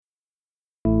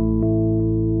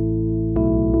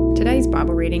Today's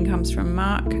Bible reading comes from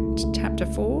Mark chapter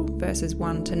 4, verses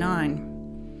 1 to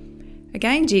 9.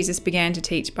 Again, Jesus began to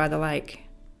teach by the lake.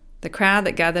 The crowd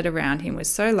that gathered around him was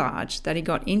so large that he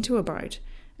got into a boat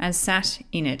and sat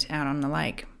in it out on the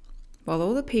lake, while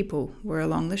all the people were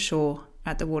along the shore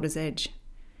at the water's edge.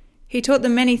 He taught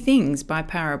them many things by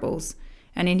parables,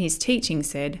 and in his teaching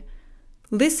said,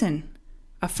 "Listen,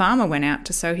 a farmer went out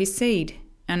to sow his seed,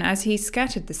 and as he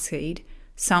scattered the seed,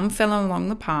 some fell along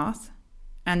the path,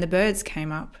 and the birds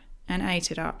came up and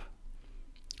ate it up.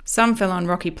 Some fell on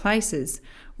rocky places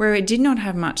where it did not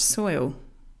have much soil.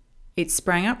 It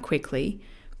sprang up quickly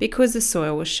because the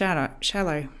soil was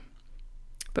shallow.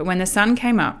 But when the sun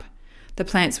came up, the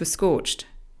plants were scorched,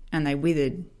 and they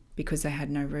withered because they had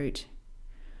no root.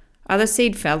 Other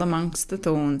seed fell amongst the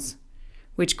thorns,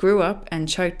 which grew up and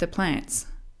choked the plants,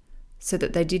 so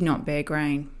that they did not bear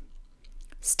grain.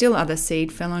 Still other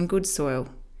seed fell on good soil.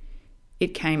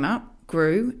 It came up,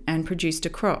 grew, and produced a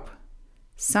crop,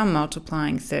 some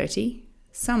multiplying 30,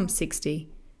 some 60,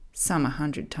 some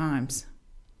 100 times."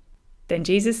 Then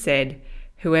Jesus said,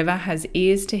 "Whoever has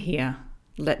ears to hear,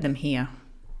 let them hear."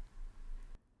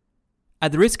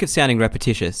 At the risk of sounding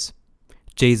repetitious,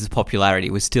 Jesus' popularity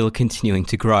was still continuing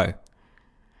to grow.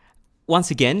 Once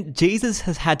again, Jesus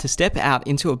has had to step out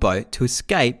into a boat to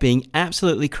escape being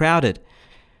absolutely crowded.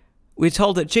 We're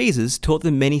told that Jesus taught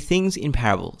them many things in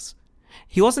parables.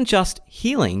 He wasn't just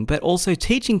healing, but also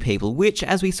teaching people, which,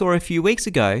 as we saw a few weeks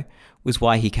ago, was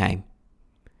why he came.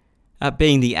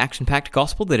 Being the action-packed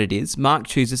gospel that it is, Mark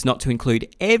chooses not to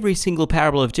include every single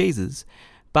parable of Jesus,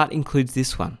 but includes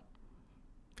this one.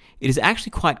 It is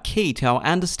actually quite key to our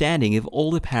understanding of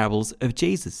all the parables of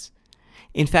Jesus.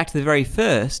 In fact, the very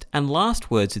first and last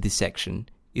words of this section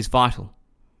is vital.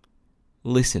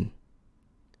 Listen.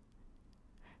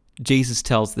 Jesus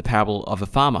tells the parable of a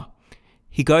farmer.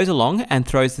 He goes along and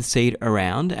throws the seed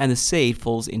around, and the seed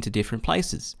falls into different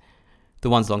places. The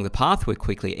ones along the path were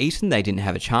quickly eaten, they didn't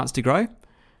have a chance to grow.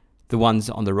 The ones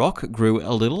on the rock grew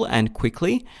a little and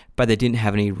quickly, but they didn't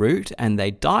have any root and they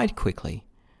died quickly.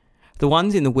 The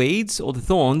ones in the weeds or the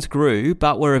thorns grew,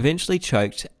 but were eventually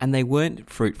choked, and they weren't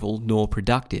fruitful nor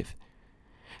productive.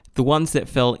 The ones that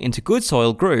fell into good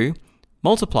soil grew,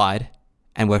 multiplied,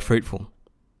 and were fruitful.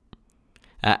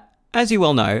 As you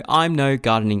well know, I'm no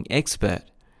gardening expert,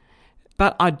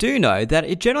 but I do know that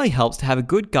it generally helps to have a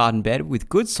good garden bed with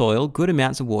good soil, good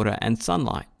amounts of water and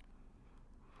sunlight.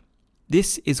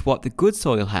 This is what the good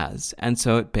soil has, and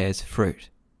so it bears fruit.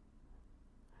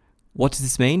 What does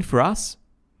this mean for us?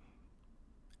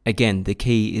 Again, the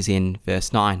key is in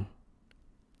verse 9.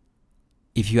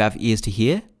 If you have ears to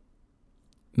hear,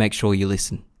 make sure you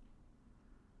listen.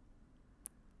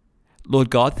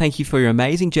 Lord God, thank you for your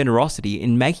amazing generosity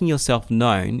in making yourself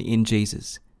known in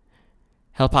Jesus.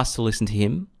 Help us to listen to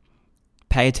him,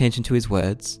 pay attention to his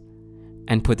words,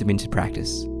 and put them into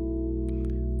practice.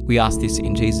 We ask this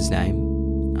in Jesus'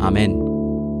 name. Amen.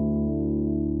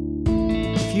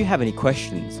 If you have any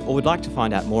questions or would like to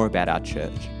find out more about our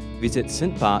church, visit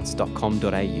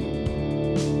stbarts.com.au.